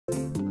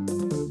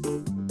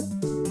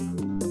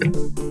Hey,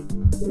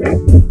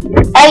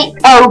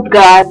 oh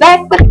god,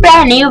 back with a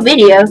brand new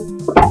video.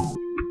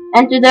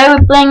 And today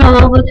we're playing a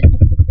little bit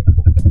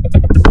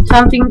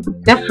something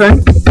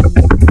different.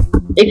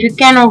 If you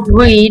cannot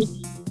read,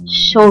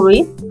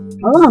 sorry.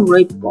 I wanna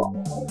read more.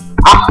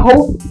 I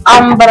hope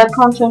but I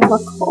can't change my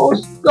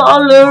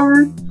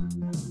color.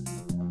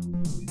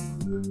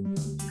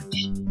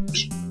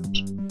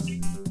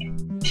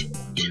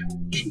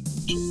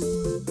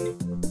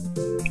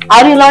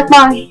 How do you like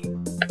my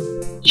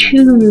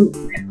tune?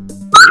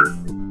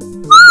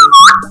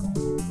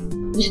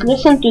 Just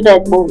listen to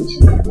that voice.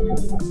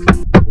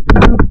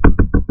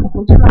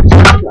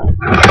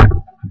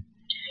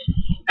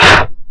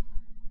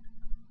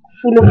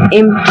 Full of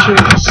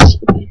emptiness.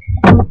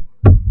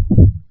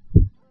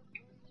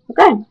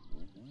 Okay.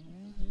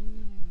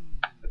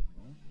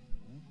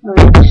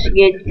 Let's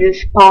get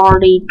this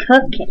party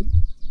cooking.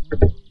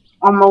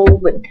 I'm a little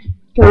bit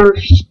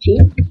thirsty.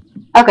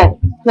 Okay,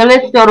 so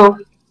let's start off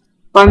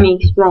by me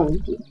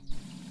explaining to you.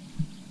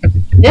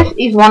 This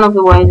is one of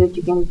the ways that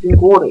you can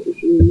drink water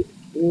if you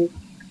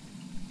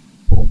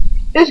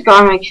this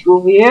guy makes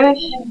cool videos.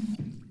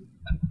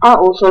 I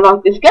also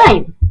like this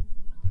game.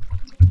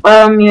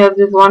 You have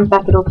this one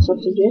packet of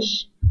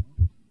sausages.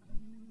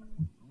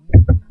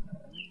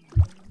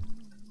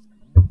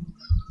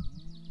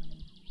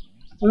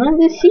 And then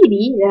the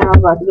CD, then I'm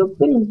about to go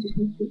put into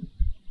something.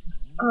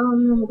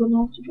 I'm gonna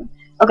have to drive.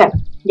 Okay,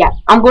 yeah,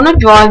 I'm gonna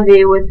drive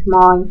there with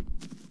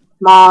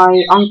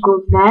my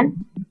uncle's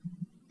van.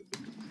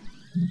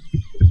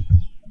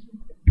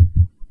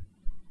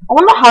 I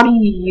wonder how do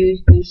you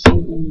use these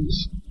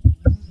CDs?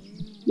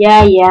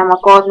 Yeah, my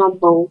car's not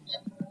built.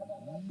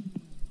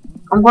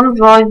 I'm gonna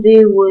drive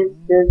there with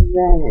the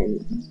van.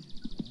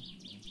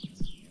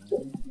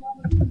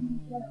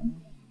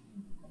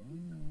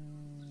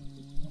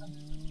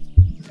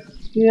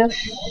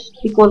 Just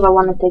because I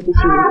want to take the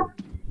CD.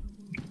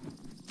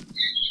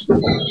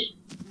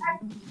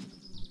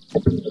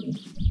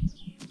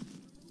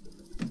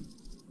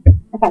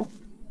 Okay.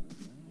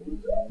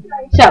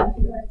 So.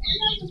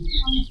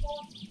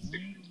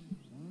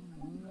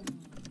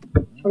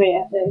 Oh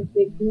yeah, there's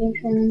the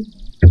ignition.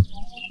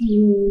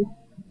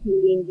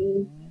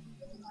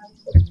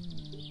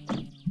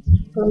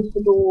 Close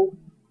the door.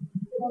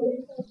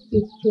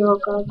 It's your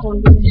car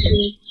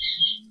condition.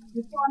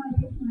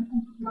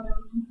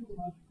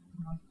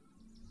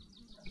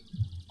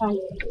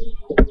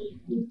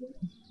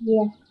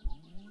 Yeah.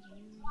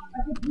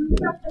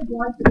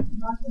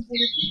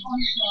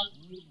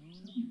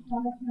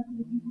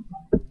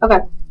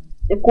 Okay.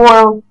 The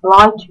core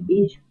light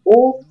is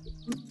off.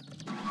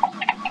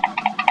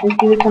 Let's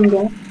give it some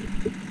gas.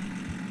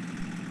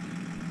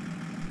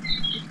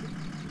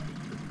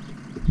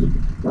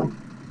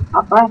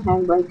 Okay,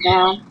 handbrake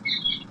down.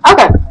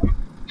 Okay,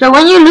 so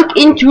when you look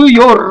into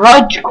your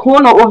right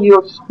corner of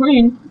your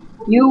screen,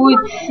 you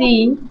would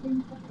see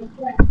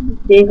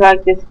there's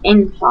like this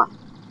end sign.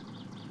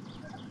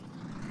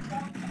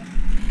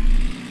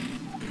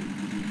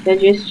 They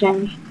just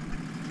changed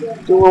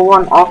to a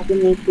 1 after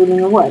me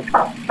putting away.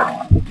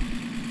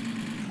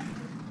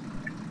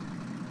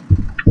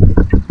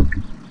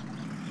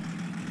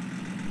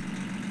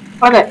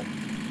 Okay,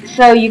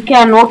 so you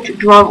cannot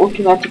drive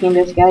automatic in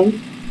this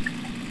game.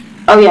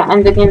 Oh yeah,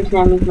 and the game's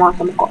name is My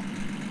Summer Car.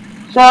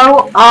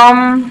 So,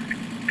 I'm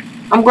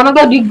gonna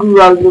go do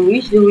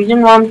groceries. The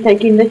reason why I'm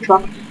taking the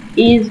truck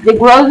is the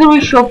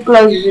grocery shop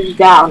closes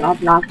down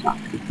at night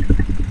time.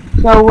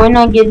 So when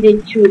I get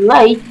there too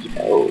late,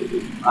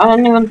 I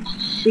don't even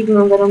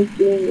signal that I'm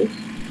doing this.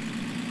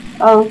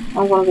 Oh,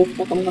 I'm gonna get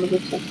stuck,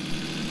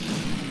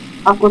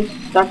 I got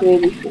stuck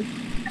really before.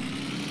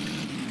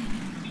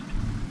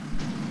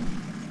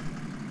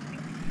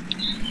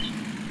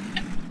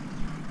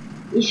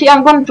 You see,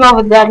 I'm gonna drive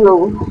with that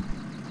little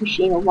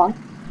machine of mine.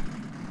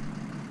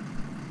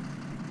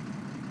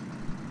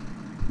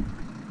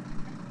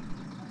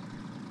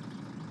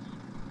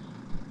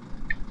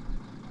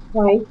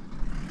 Right.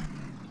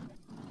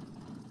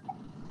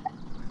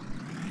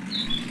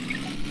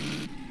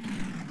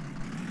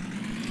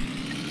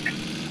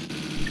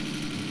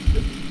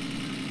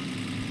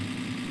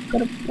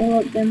 Gotta pull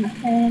up them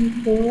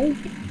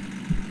handbrake.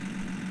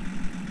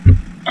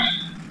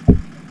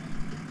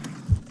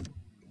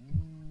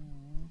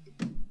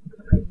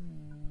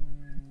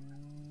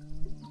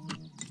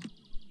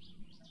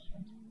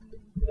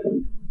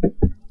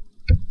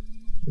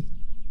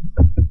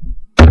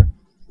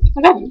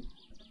 Okay.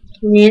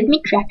 Here's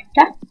me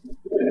tractor.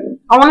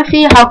 I wanna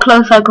see how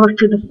close I got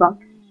to the front.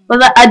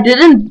 But I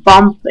didn't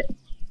bump it.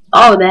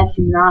 Oh, that's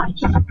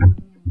nice.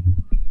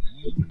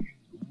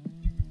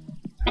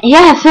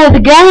 Yeah, so the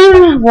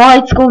game, why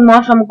it's called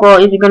My Summer Car,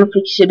 is you're gonna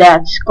fix your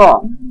dad's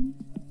car.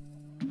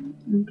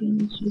 Okay,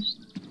 let's just...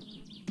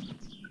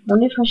 I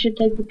wonder if I should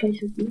take the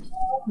case of this.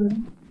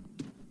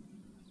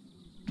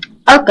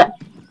 Okay.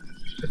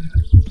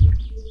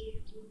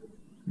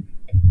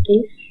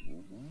 If...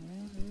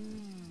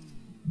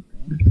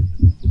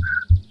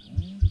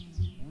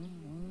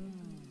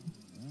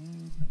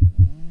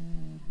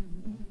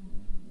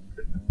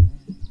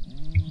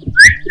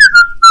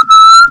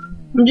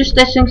 I'm just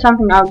testing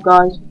something out,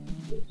 guys.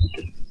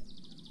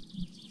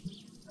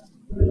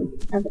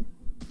 Okay,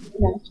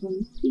 that's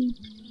 1 feet.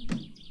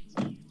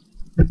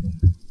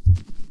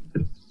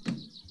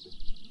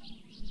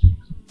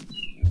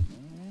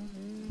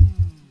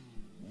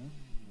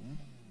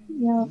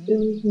 Yeah,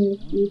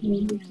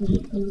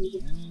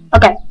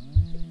 okay.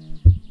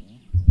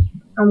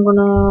 I'm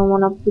gonna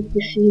wanna put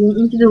the ceiling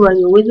into the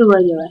radio. Where's the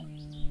radio at?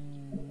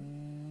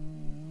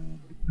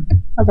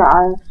 Okay,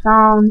 I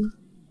found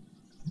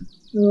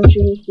the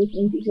change this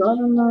into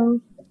auto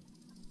mode.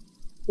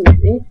 Put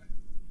it.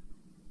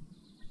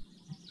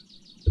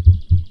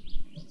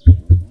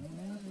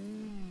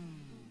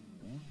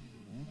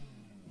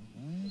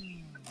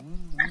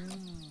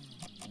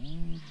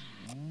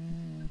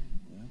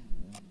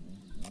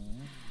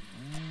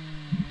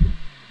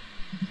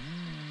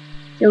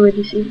 So where do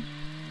you see?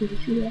 Did you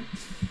see that?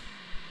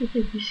 Look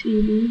at the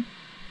ceiling.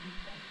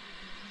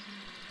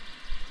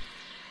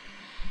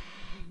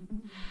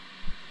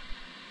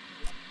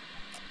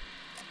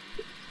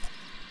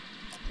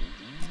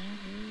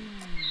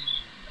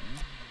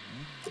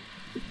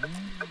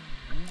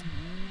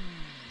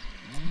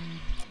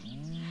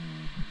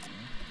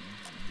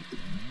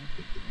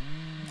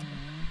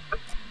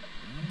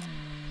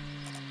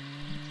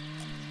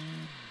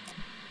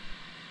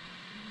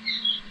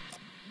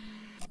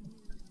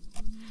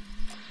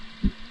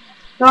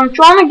 So I'm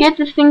trying to get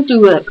this thing to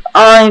work.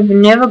 I've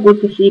never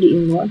got to see it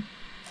in work.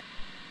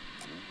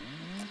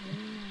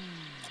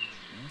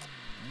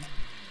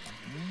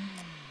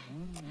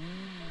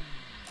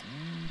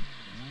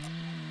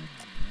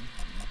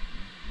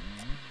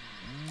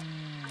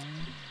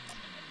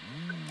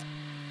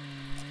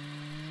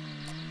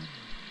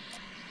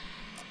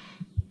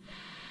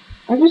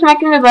 I'm just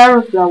making the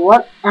barrel flow.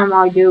 What am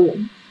I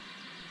doing?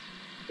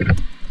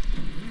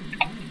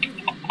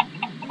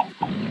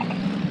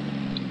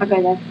 Okay,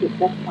 that's good.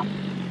 That's fine.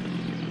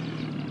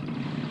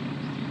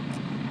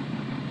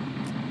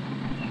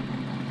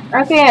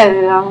 Okay,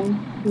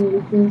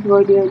 this thing's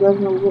radio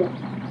doesn't work.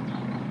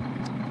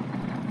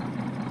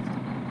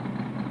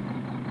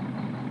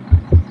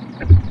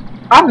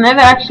 I've never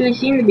actually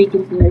seen the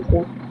beacons in this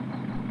game.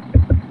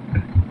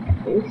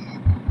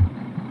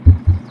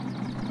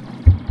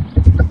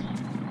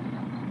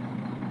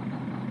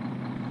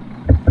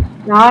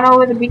 Now I know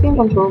where the beacon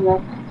controls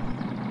are.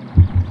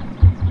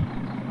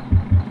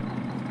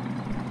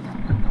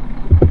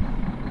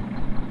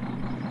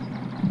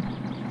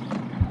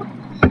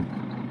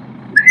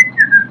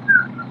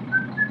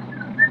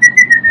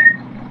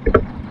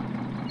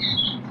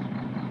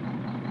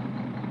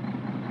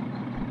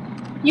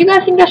 You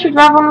guys think I should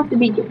drive on with the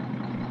beacon?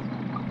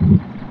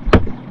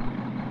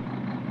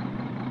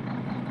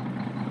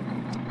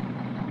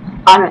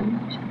 I don't know.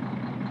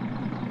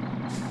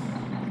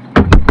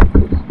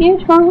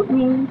 Here's what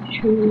me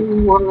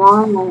to one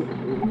more.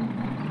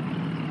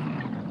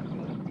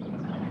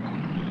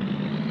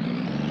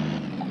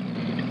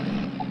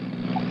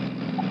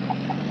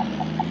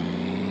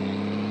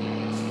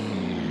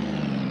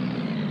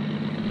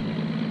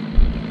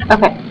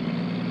 Okay.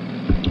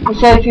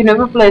 So if you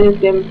never played this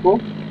game before,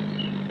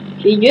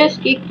 she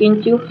just kicked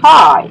into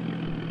high.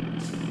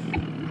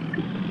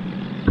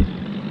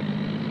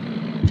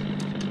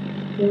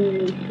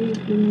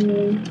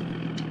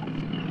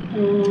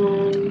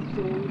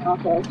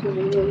 Okay, so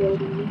we're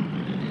ready.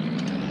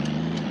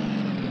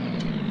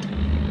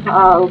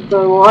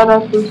 Okay, what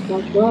else is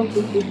control?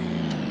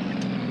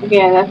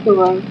 Okay, that's the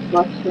wrong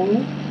button.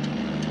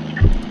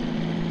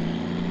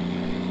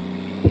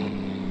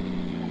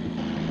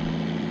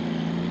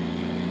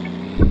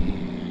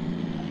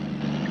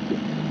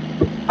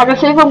 Okay,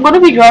 so if I'm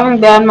gonna be driving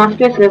bad, my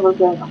stress level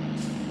goes up.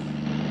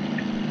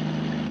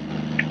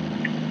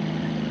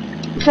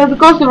 So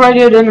because the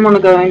radio didn't want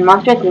to go in, my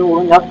stress level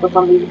went up for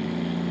some reason.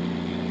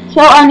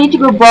 So I need to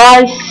go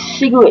buy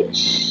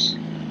cigarettes.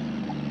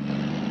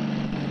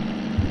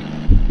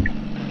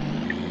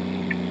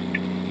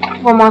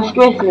 For my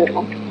stress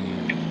level.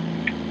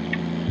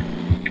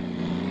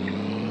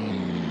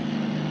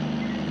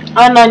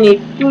 And I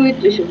need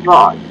food to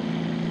survive.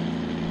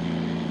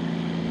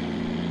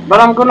 But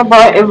I'm gonna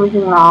buy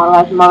everything now,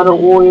 like motor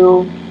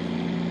oil.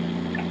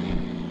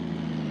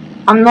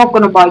 I'm not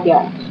gonna buy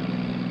gas.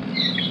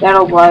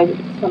 That'll buy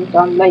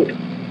sometime later.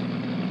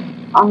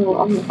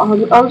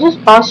 I'll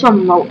just buy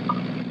some milk.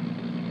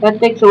 That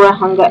takes away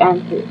hunger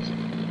and thirst.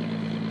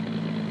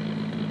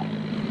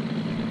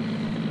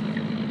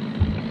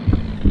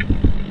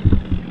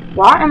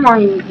 Why am I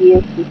in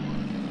gear 6?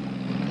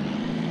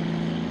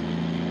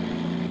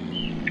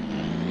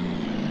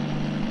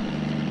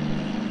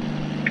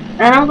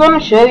 And I'm gonna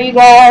show you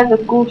guys a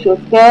cool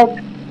shortcut.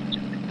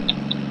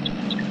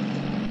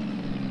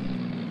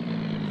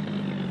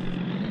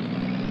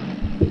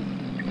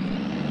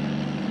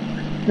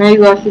 Now you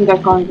guys think I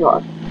can't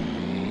drive.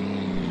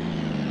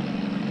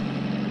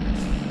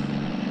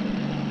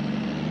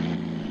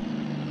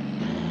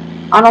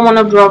 I don't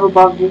wanna drive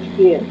above this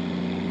gear.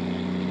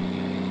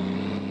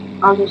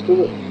 I'll just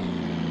do it.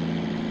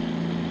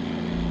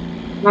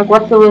 Like,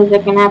 what's the worst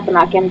that can happen?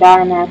 I can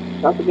die and I have to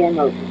start the game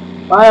over.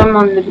 But I'm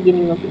on the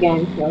beginning of the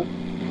game, so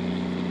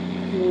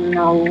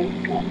no.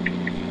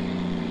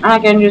 I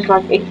can just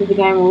like exit the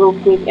game real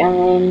quick and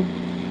then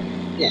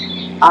yeah,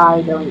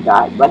 I don't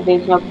die. But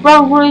there's no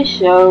progress,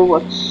 so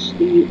what's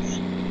the use?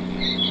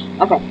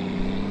 Okay.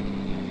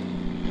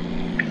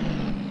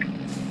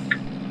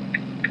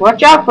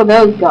 Watch out for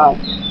those guys.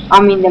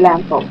 I mean the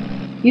lamppost.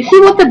 You see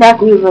what the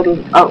back wheels are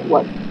doing? Oh,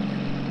 what?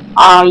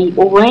 I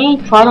already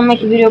tried to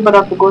make a video, but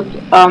I forgot.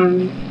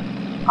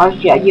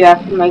 You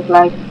have to make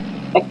like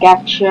a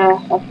capture.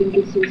 I think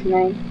it's his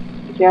name.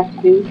 That you have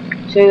to do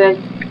so that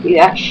it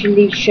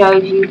actually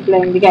shows you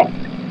playing the game.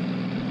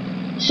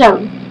 So,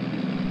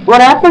 what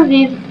happens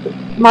is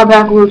my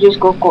back wheel just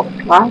got caught,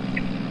 right?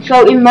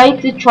 So it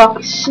makes the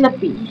truck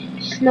slippy.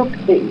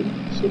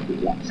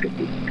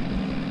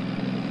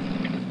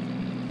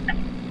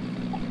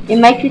 It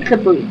makes it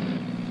slippery.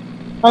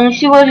 And you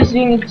see what it's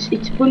doing?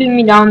 It's pulling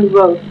me down the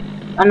road.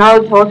 And now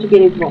it's hard to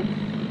get it wrong.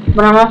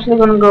 But I'm actually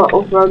gonna go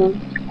off-roading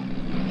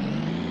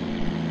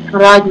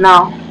right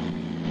now.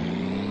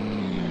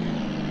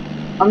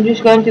 I'm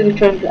just going to the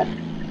train track.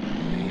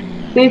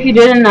 So if you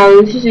didn't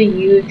know, this is a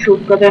huge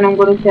shortcut that I'm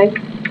gonna take.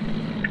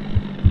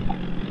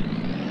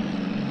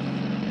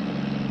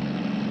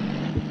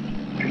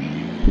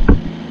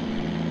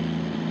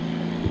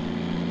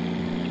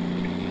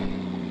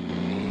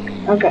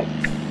 Okay.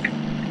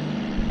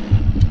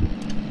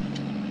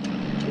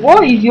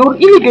 Why is your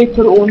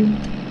alligator on?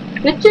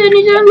 The turn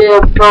is only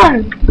a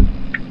fun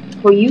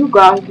for you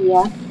guys,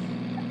 yeah.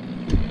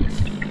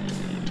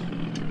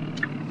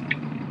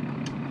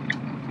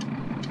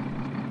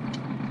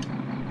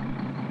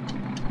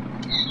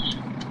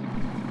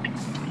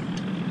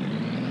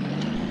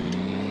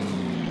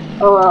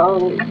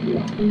 Oh,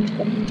 yeah.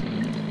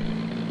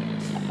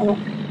 Okay.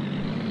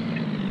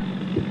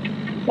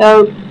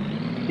 So,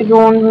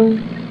 everyone,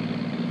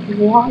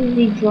 why is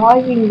he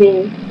driving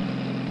there?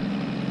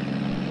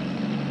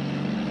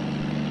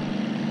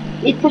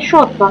 It's a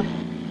shortcut.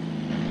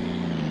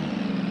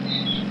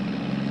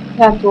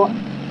 That's why.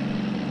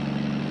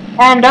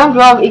 And don't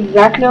drive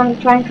exactly on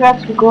the train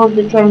tracks because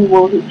the train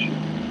will hit you.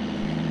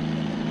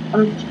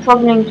 I'm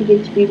struggling to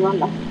get speed on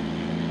that.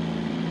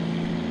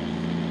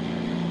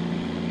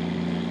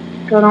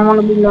 So I don't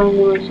want to be blowing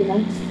the rest, you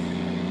know.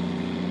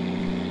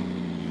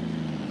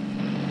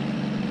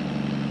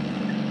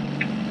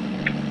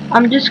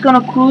 I'm just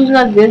gonna cruise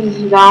like this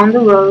down the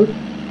road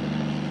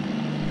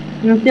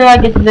until I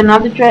get to the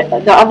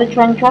other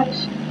train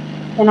tracks,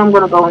 and I'm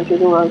gonna go into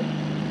the road.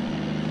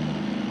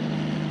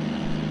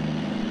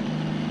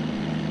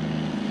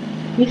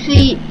 You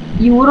see,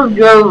 you would have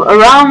drove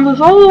around this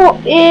whole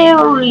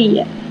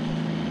area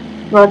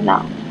right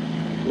now,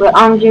 but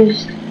I'm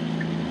just,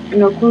 you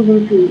know,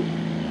 cruising through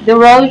the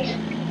road.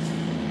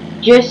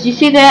 Just, you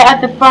see there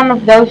at the front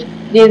of those,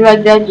 there's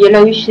like that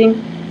yellowish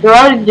thing. The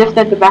road is just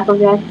at the back of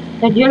that.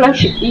 That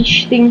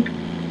yellowish thing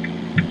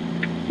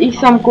is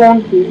some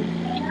cornfield.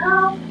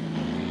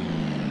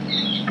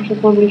 I should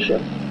probably show.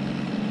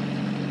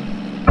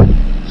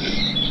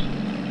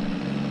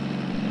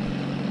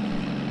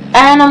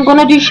 And I'm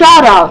gonna do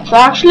shoutouts.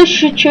 I actually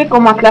should check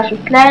on my Clash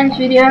of Clans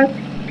video.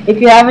 If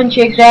you haven't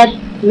checked that,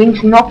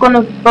 link's not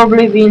gonna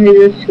probably be in the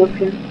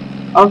description.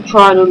 I'll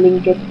try to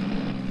link it.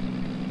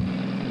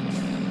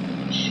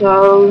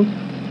 So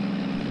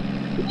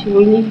it's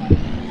really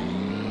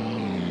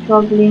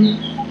struggling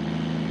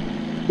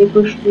to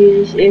push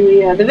through this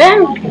area. The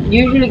van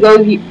usually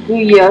goes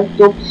through here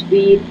top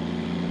speed.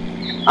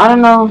 I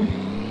don't know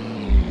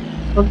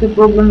what's the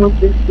problem with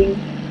this thing.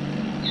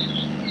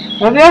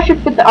 Maybe I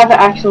should put the other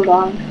axle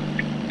down.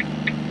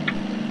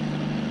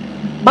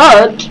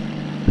 But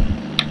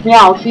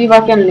yeah, I'll see if I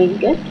can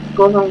link it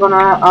because I'm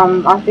gonna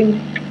I think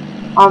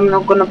I'm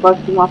not gonna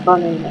post to my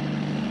phone anymore.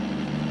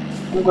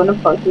 I'm gonna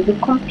post to the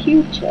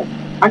computer.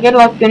 I get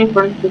like 20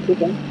 frames per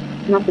second.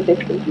 Not the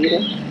best computer,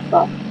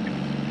 but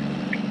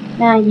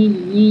yeah, you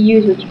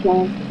use what you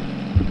can.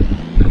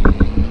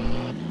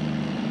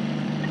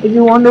 If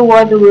you wonder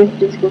why the roof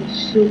just got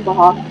super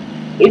hot,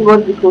 it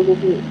was because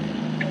of me.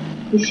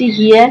 You see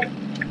here,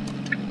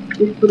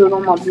 just put it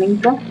on my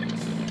blinker.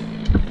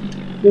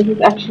 This is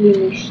actually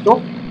me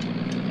stop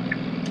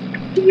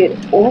to get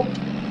it off.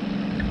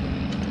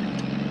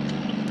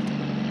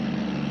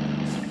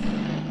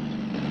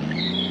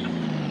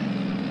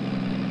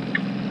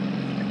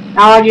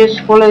 Now I just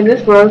follow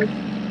this road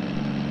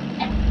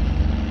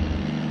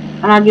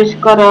and I just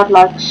got out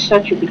like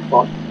such a big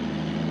spot.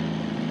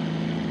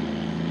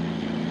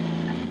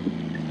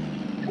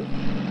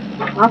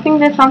 I think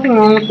there's something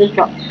wrong with this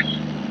truck,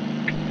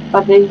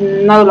 but there's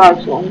no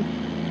lights on.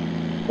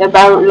 The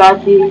barrel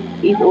light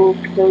is off,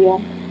 so yeah.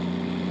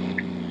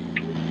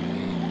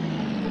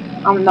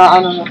 I don't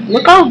know.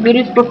 Look how good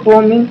it's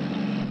performing.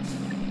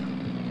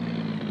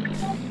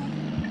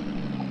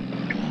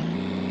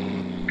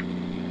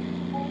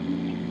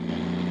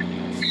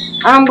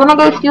 And I'm gonna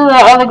go steal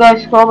that other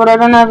guy's car, but I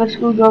don't have a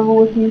screwdriver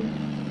with me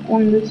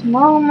on this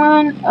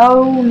moment.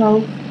 Oh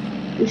no.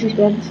 This is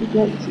bad, this is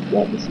bad, this is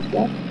bad, this is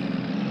bad.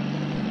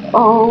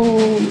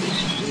 Oh,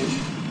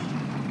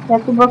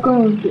 that's a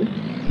broken windshield.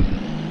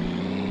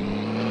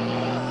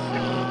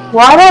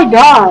 Why'd I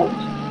die?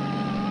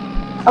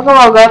 Okay,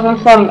 well guys, I'm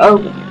starting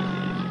over.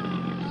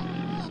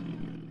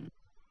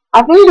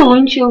 I think the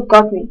windshield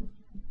got me.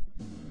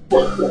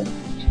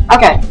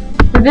 Okay,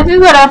 so this is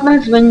what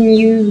happens when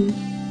you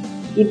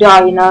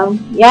die, you know.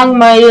 Young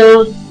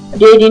male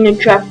dead in a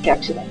traffic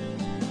accident.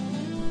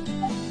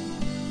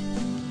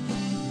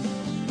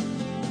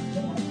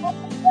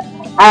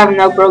 I have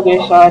no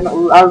progress, so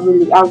I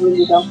really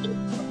don't.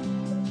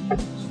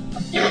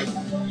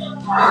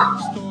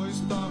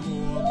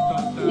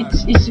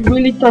 It's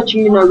really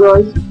touching, you know,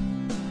 guys.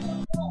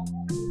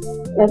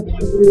 That's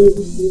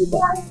really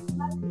bad.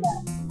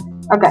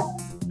 Okay,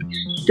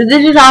 so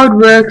this is how it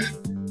works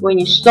when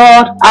you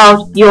start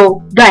out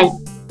your game.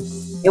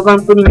 You're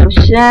gonna put in your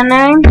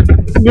surname.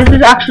 This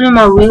is actually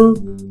my real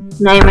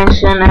name and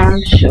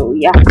surname, so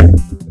yeah.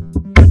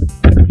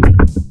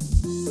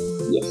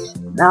 Yes.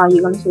 Now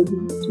you're gonna say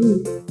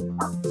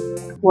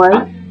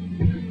wait.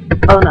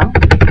 Oh no.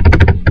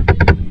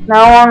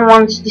 No one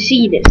wants to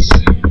see this.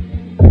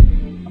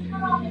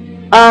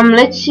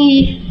 Let's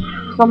see.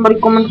 Somebody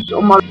commented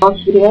on my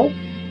last video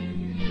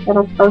that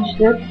I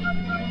posted,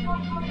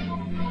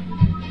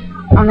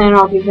 and then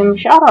I'll give them a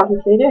shout out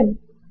if they did.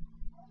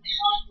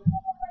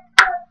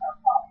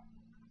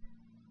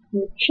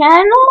 The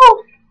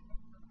channel.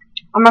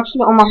 I'm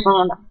actually on my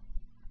phone now.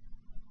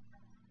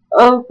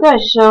 Okay,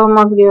 so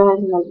my video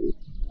has no views.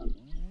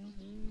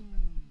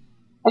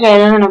 Okay, it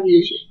doesn't have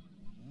views yet.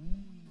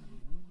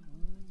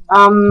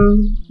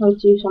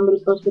 Let's see, somebody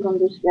posted on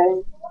this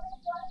game.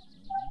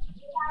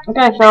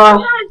 Okay, so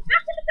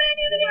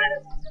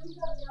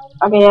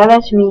okay, yeah,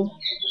 that's me.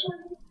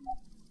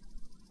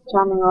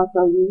 Sounding like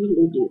I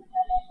usually do.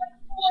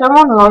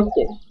 Someone liked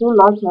it. Who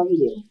liked my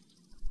video?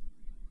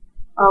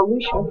 I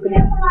wish I could.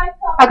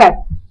 Okay,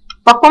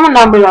 but comment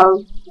down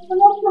below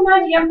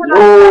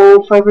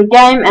your favorite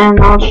game, and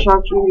I'll give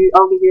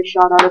you a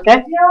shout out.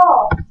 Okay?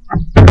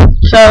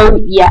 So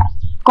yeah,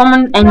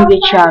 comment and you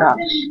get shout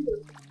outs.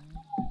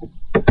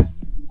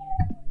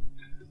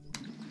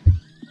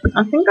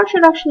 I think I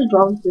should actually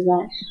drive to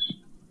that.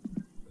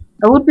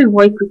 That would be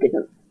way quicker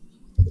though.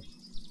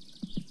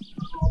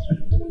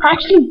 I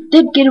actually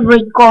did get a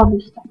red car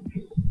this time.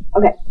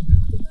 Okay,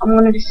 I'm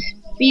gonna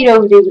speed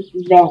over there with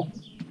the van.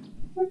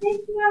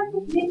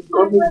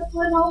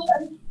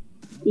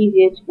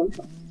 Easier to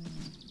control.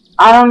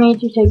 I don't need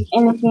to take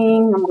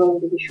anything. I'm going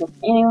to the shop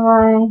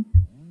anyway.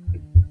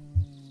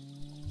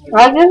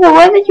 Like, there's a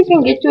way that you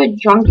can get to a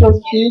junkyard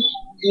too.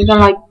 You can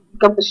like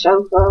pick up a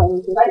sofa and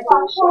you can sit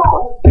on the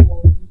sofa.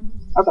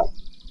 Okay.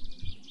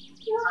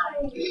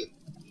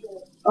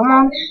 Come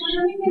on.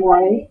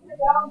 Wait.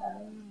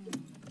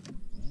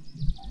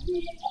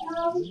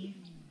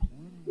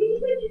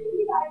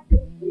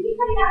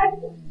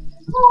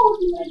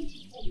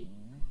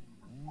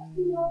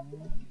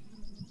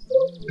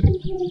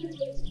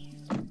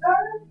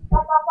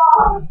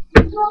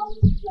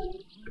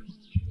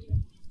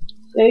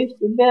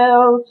 Safety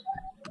belt.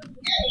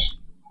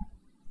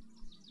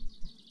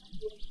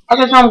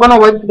 Okay, so I'm gonna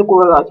wait for the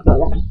gorilla to go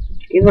then.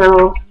 Give it a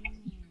little.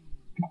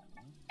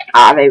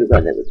 Ah, there we go,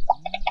 there we go.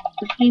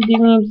 Just keep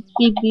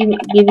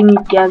giving me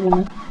gas in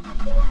it.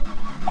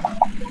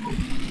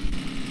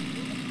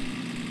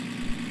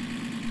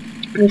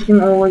 This thing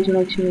always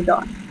makes me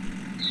die.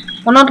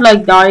 Well, not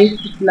like die,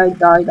 just like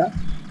die. And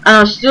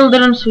I still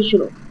didn't switch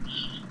it off.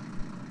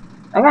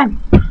 Again.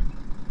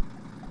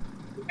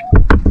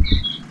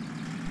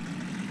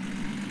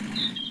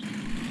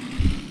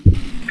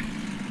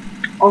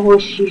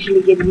 Always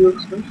usually get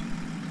used to.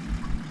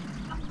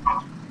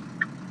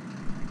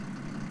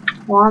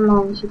 Why am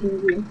I sitting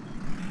here?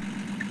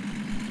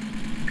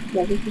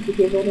 Yeah, this is the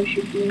game that I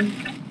should be in.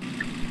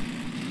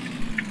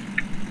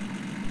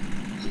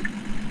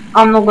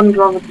 I'm not gonna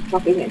drive with the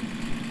truck again.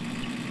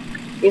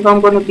 If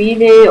I'm gonna be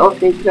there or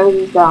if it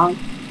closes down,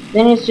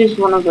 then it's just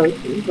one of those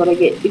things. But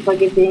if I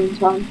get there in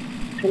time,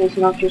 then it's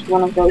not just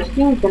one of those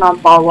things. Then I'll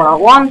buy what I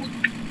want,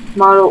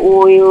 motor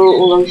oil,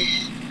 all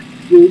those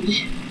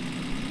goods.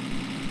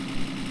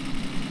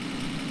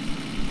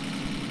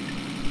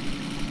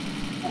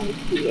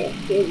 Yeah,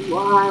 get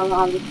wild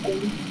on this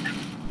thing.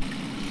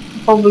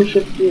 Probably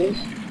shift gears.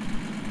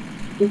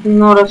 It's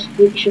not as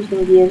quick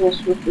shifting gears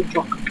as with the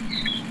truck.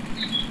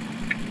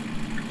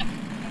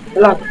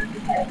 Like,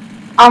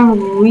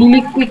 I'm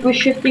really quick with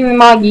shifting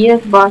my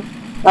gears, but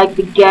like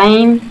the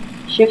game,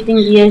 shifting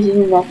gears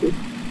isn't that quick.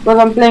 Because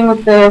I'm playing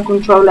with the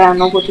controller and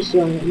not with the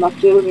steering wheel. My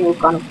steering wheel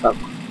kind of broke.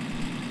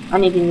 I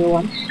need a new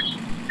one.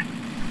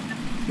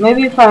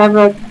 Maybe if I have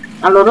like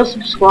a lot of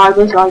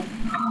subscribers, like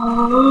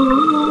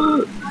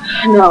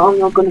no, I'm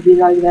not gonna be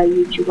like that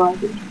YouTuber.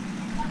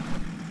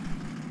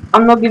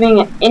 I'm not giving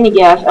it any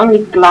gas,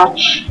 only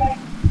clutch.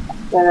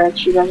 That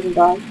she doesn't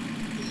die.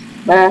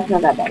 But that's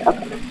not that bad.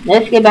 Okay,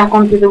 let's get back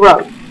onto the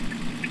road.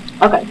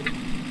 Okay,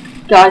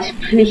 guys,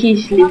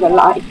 please leave a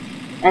like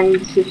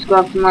and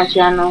subscribe to my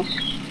channel.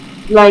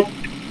 Like,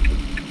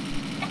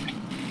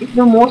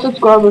 the more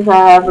subscribers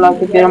I have, like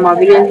the better my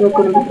videos are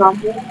gonna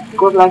become.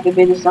 Because like the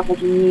better stuff I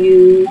can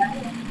use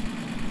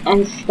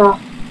and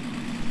stuff.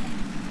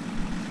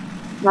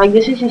 Like,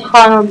 this is his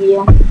final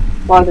gear,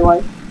 by the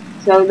way.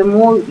 So the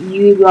more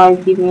you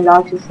guys give me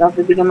likes and stuff,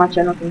 the bigger my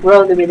channel can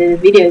grow, the better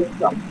the videos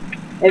become.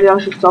 Maybe I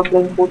should stop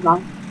playing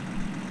Fortnite.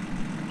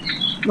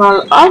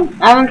 Well, I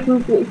haven't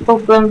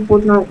stopped playing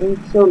Fortnite in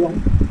so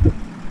long.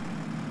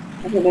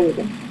 Okay, there we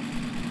go.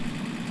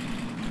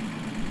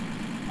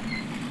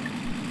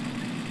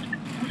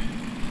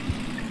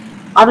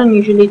 I don't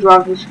usually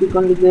drive this week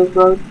on the good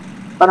road,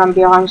 but I'm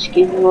behind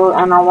schedule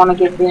and I want to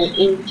get there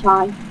in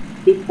time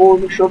before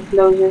the shop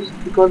closes,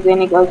 because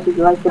then it goes to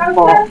like the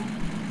bar.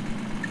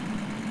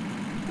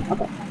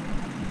 Okay.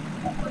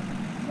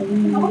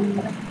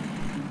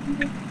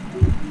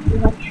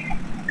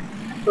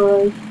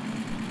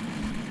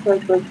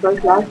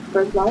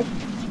 First light.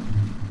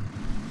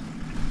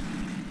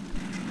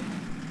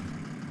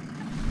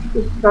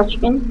 Just touch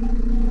in.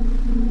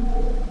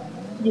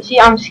 You see,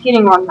 I'm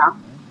skidding on now.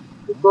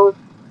 Because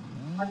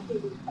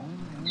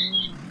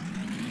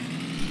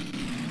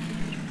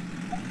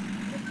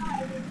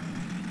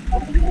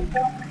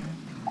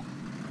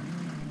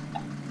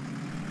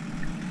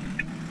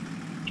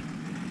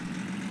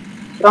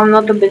so I'm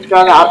not the best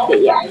driver out there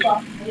yet.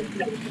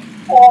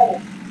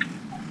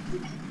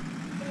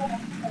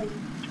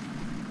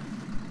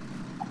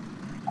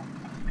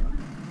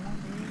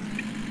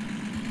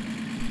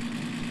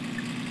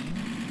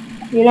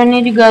 You don't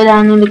need to go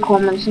down in the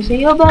comments and say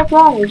you're a bad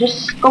driver.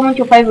 Just comment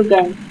your favorite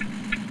game.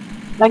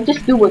 Like,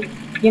 just do it.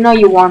 You know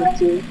you want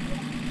to,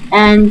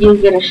 and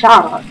you'll get a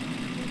shout out.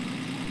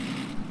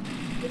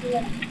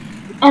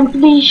 And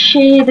please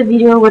share the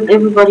video with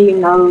everybody you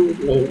know.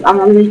 I'm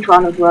really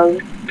trying to grow,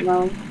 you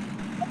know.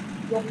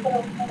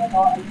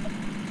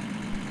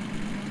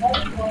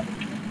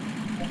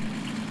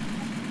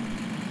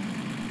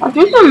 I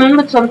just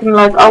remembered something.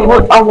 Like,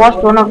 I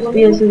watched one of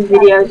Spears'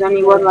 videos and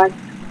he was like,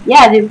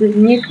 yeah, there's this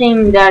new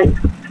thing that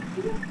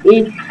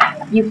if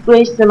you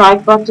press the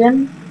like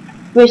button,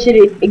 press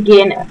it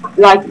again,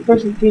 like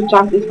press it a few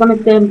times, it's gonna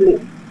turn blue.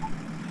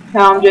 No,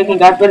 I'm joking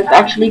guys, but it's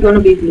actually gonna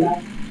be blue.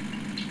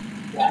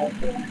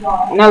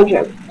 No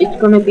joke, it's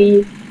gonna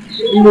be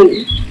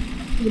blue.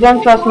 If you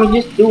don't trust me,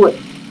 just do it.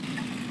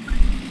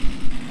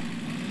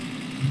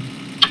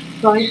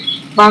 Bye.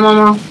 Bye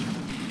mama.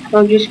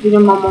 So just video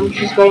my mom,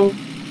 she's going to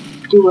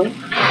do it.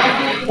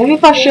 Maybe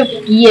if I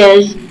shift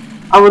gears,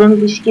 I wouldn't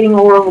be skidding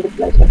all over the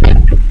place.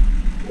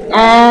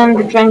 And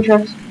the train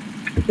tracks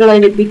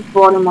played a big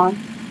part in my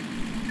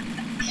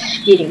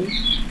skidding.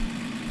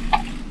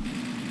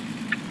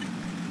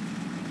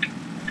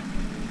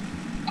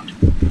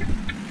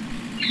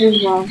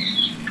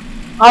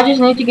 I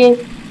just need to get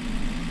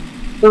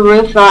the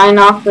roof line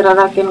off so that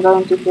I can go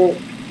into the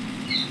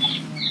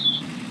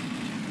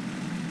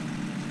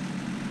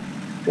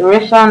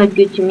roof sounded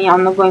good to me.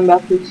 I'm not going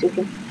back to the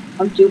second.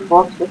 I'm too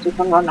fast for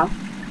second right now.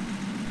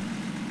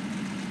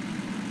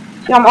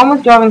 See, I'm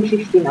almost driving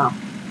 60 now.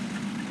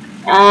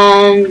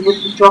 And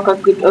with the truck I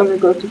could only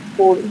go to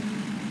 40.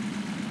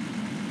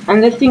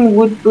 And this thing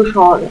would push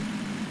harder.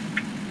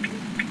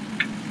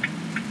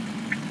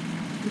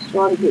 Just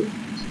try to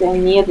stay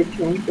near the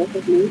train track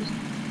at least.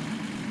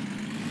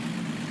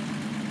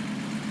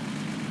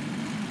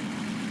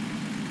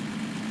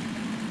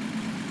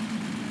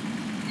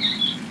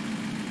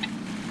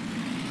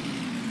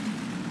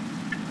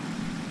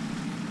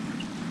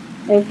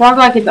 It sounds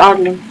like it's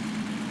idling.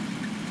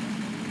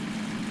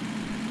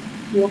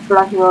 Your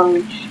flat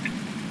roads.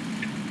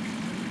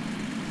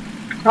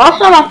 Last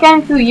time I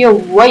came through here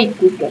way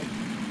quicker,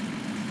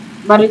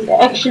 but it's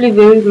actually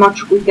very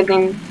much quicker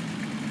than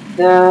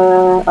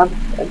the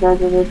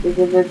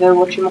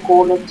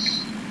whatchamacallit,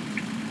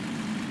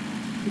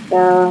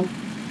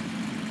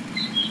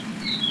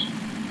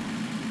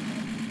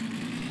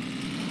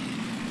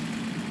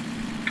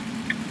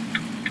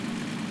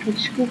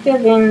 it's quicker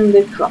than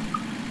the truck.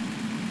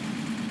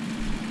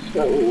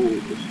 So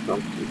this truck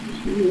is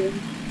here.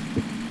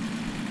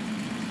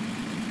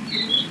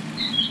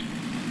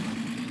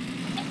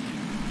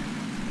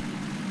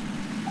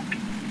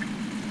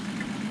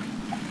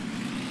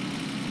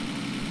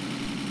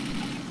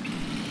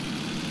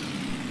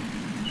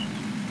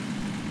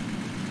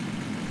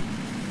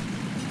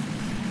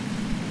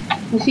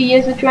 You see,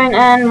 here's the train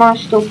and my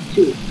stop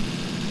too.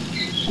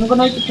 I'm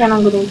gonna hit the train,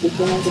 I'm gonna hit the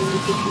train, I'm gonna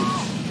hit the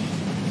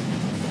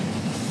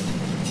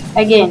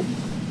train. Again.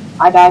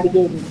 I died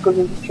again because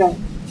of the train.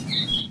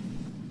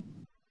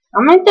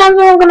 How many times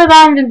am I gonna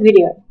die in this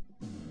video?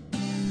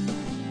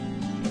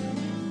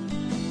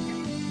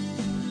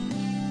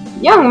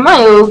 Young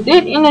male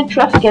dead in a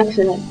traffic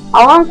accident.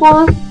 I won't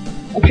call it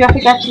a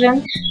traffic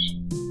accident.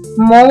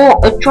 More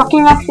a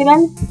trucking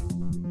accident.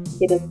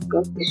 Okay, let's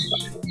go this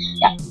way.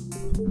 Yeah.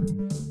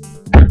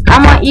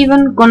 Am I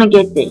even gonna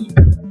get there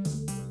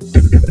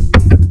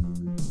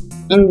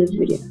in this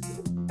video?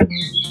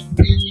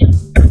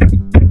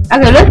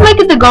 Okay, let's make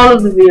it the goal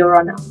of the video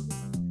right now.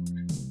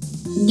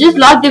 Just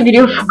like the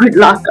video for good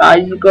luck,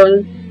 guys,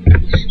 because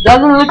it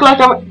doesn't look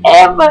like I'm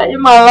ever in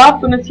my life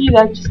gonna see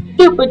that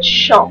stupid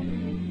shop.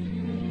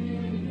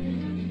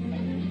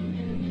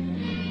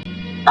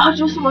 I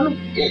just wanna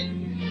get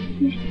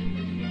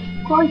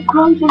 5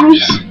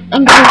 groceries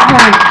and go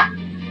home.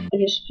 I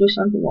just threw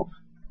something off.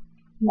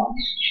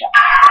 Nice shot.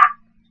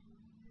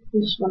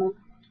 Just wanna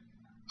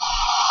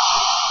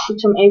put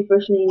some air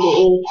freshener in the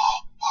air.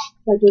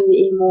 Try to get the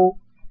air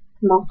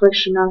more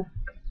freshener.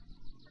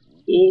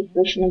 Air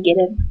freshener, get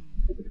it.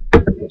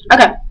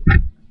 Okay.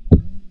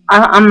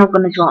 I'm not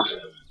gonna drop.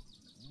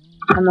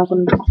 I'm not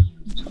gonna drop.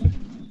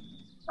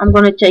 I'm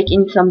gonna take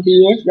in some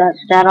beers.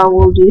 That I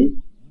will do.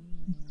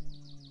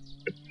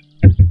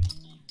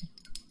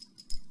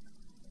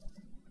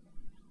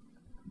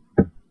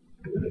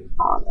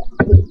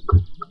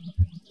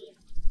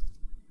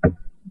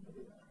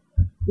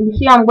 You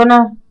see, I'm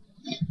gonna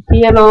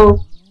be a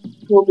little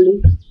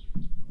wobbly,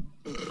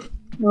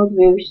 not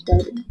very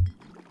steady.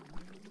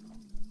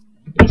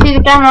 You see,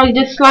 the camera is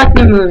just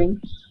slightly moving.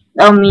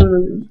 Oh, me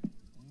moving.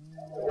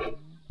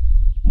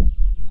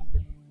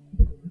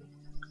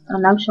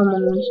 And now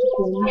someone wants to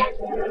call me.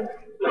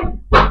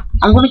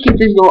 I'm gonna keep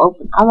this door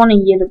open. I wanna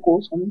hear the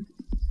calls coming.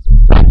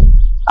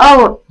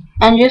 Oh,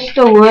 and just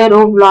a word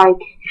of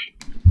like,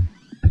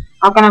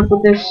 how can I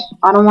put this?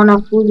 I don't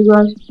wanna fool you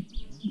guys.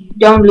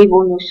 Don't live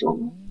on your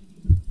soul.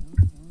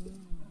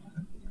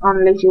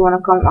 Unless you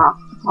wanna come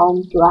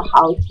home to a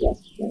house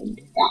that's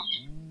named that.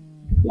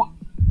 Yeah.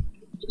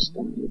 Just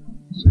don't live on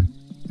your soul.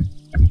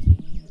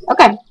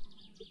 Okay.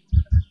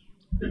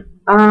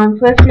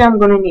 Firstly I'm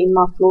gonna need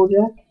my floor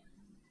jack.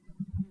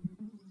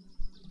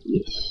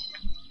 Yes.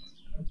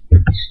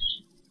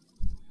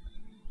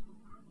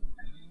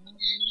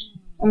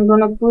 I'm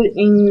gonna put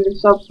in the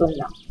subframe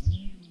now.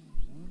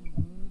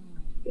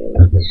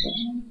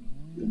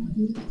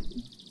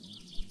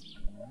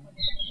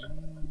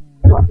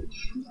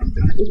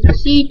 With the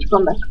seat,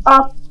 come back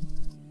up.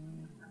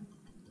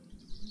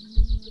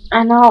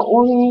 And now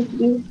all we need to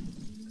do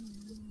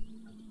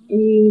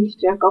is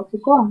jack up the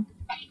car.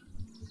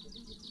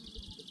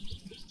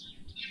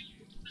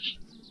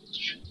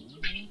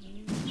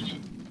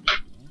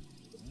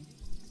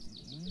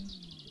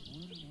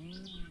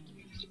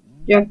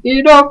 Jack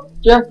it up,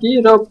 jack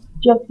it up,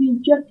 jack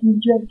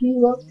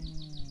it up.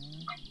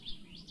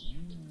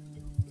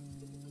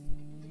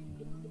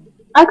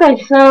 Okay,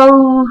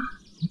 so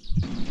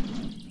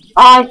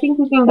I think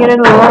we can get it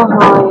a little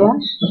higher.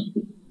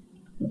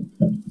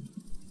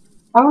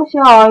 I'm gonna see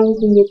how high we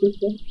can get this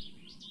thing.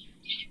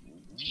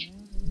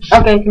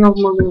 Okay, it's not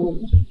moving anymore.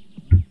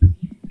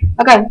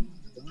 Okay,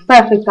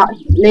 perfect guys.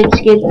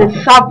 Let's get the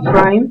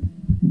subframe.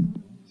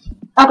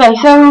 Okay,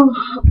 so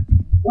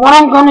what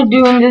I'm gonna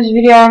do in this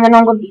video, and then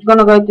I'm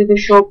gonna go to the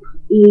shop,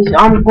 is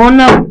I'm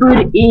gonna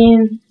put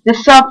in the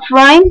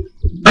subframe,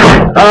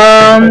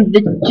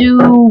 the 2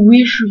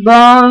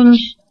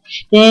 wishbones,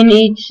 then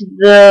it's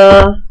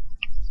the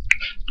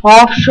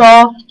half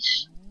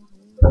shafts.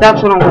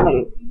 That's what I'm gonna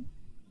do,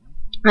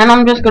 and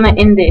I'm just gonna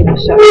end the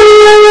episode.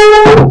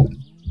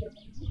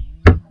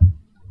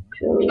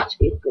 So let's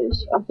get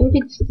this. I think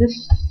it's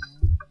this.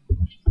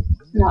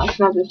 No, it's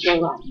not this way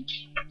line.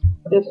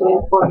 This way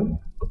bottom.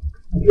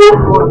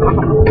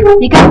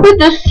 You can put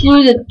this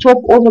through the top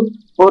or the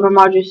bottom.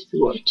 I just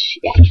threw it.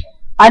 Yeah,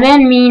 I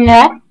didn't mean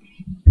that.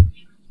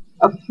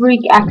 A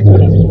freak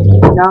accident.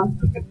 No.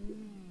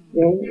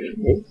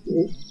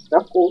 This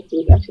stuff called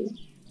freak accident.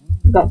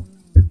 Okay.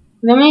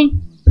 Let me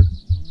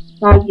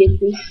try to get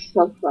this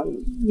stuff from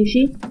you. You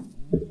see?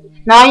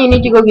 Now you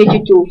need to go get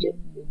your tools.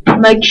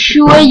 Make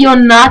sure your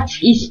nut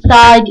is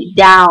tied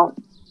down.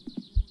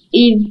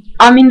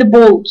 I mean the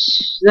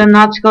bolts. The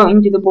nuts go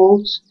into the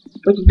bolts.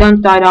 But you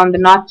don't tie down the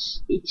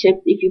nuts,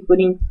 except if you put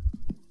in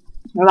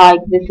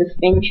like the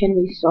suspension,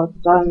 you start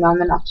tying down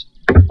the nuts.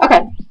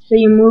 Okay, so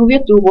you move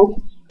your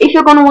toolbox. If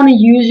you're gonna want to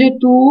use your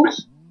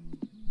tools,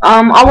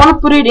 I want to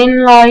put it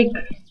in like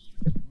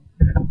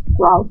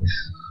crouch.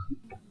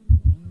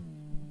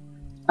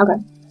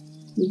 Okay,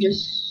 you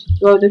just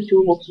throw the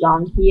toolbox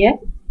down here.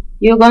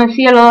 You're gonna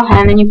see a little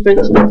hand, and you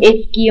press the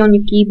F key on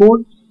your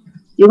keyboard.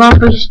 You're gonna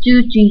press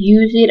 2 to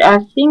use it. I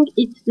think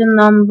it's the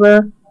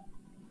number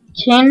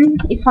 10,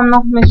 if I'm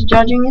not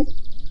misjudging it.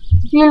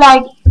 I feel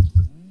like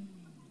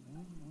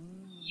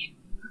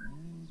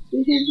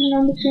this is the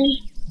number 10.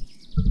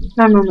 No, it's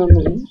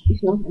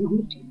not the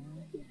number 10.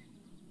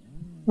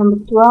 Number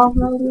 12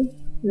 maybe?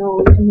 No,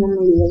 it's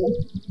number 11.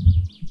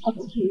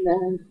 Okay,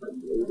 then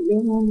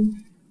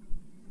 11.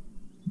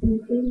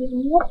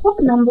 What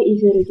number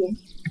is it again?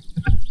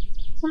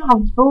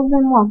 I've pulled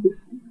them up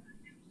before.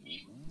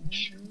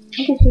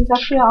 Okay, so it's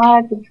actually I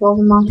had the 12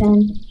 in my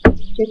hand.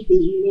 Just the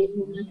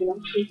 11,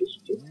 I'm sure it's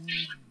just.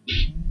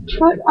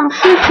 But I'm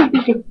sure it should be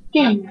the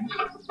 10.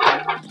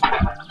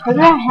 Maybe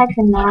I had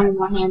the 9 in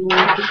my hand when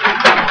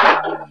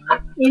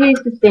it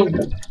is the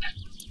 10.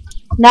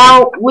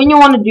 Now, when you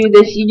want to do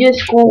this, you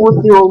just go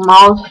with your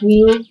mouse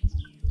wheel.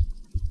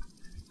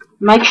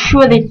 Make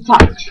sure they're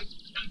tight.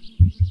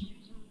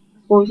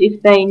 Because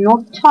if they're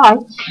not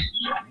tight,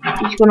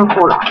 it's gonna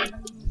fall out.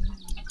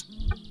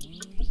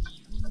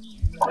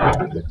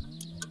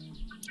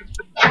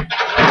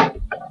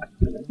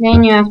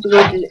 Then you have to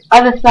go to the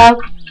other side,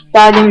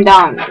 tie them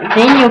down.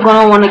 Then you're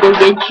gonna wanna go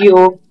get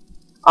your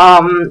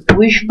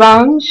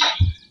wishbones.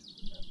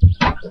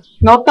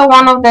 Not the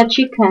one of the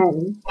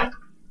chicken.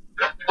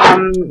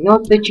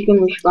 Not the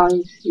chicken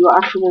wishbones, your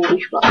actual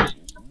wishbones.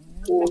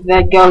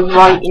 That goes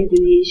right into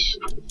these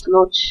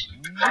slots.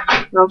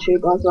 I'll show you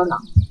guys right now.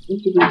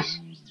 Into these.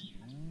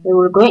 They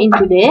will go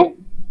into there.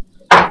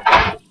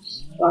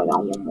 Slide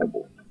down one more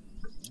ball.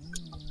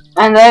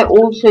 And I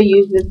also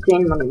use the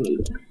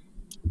 10mm.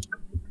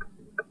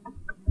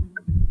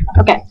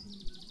 Okay.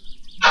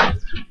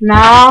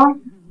 Now,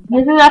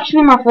 this is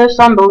actually my first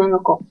time building a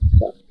car.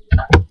 So,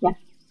 yeah.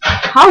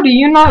 How do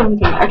you know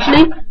everything?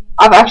 Actually,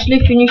 I've actually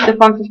finished the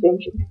front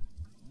suspension.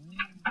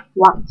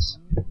 Once.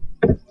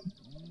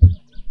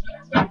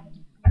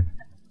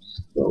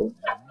 So,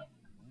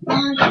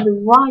 to the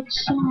right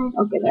side.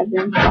 Okay, that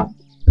didn't stop.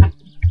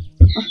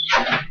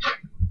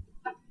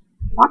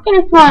 Why can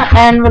I find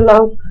an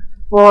envelope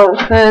for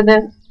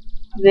further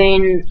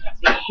than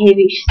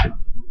heavy stuff?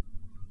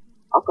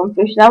 I'll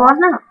confess that one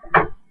now.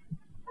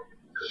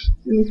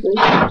 Let me first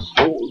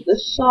install the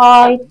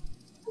side.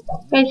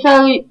 Okay, so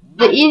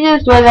the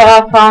easiest way that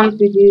I found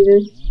to do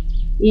this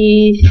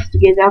is to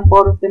get that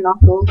part of the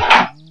knuckles,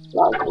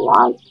 like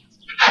right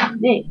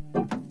there.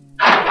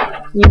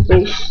 You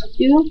press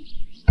 2,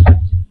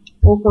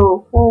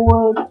 go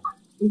forward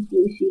until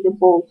you see the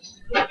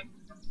bolts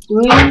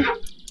green.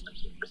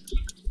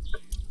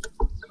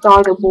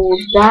 Tie the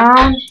balls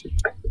down.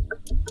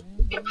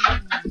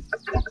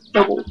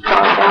 Double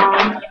tie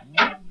down.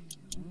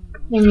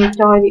 Then you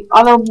tie the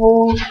other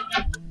balls.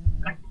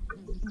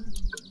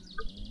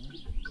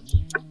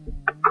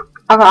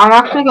 Okay, I'm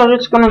actually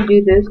just gonna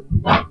do this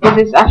because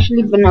it's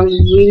actually been a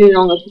really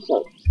long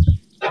episode.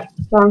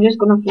 So I'm just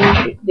gonna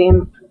finish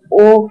them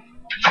off.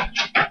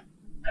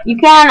 You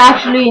can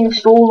actually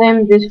install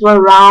them this way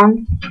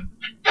around.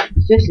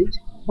 It's just it's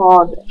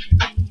harder.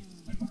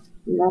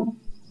 No.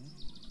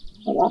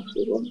 That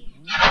actually works.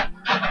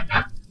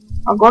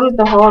 I got it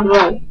the hard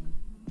way.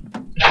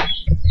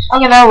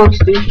 Okay, that works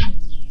too.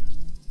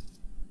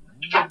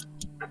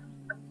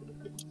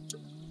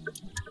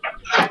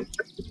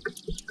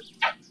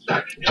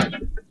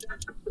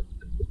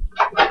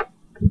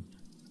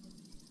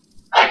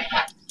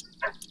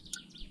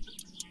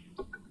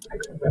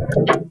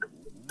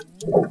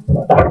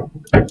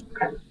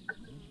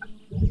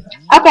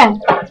 Okay,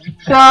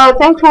 so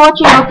thanks for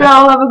watching. Hope you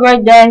all have a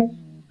great day,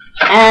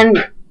 and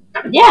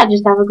yeah,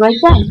 just have a great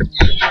day.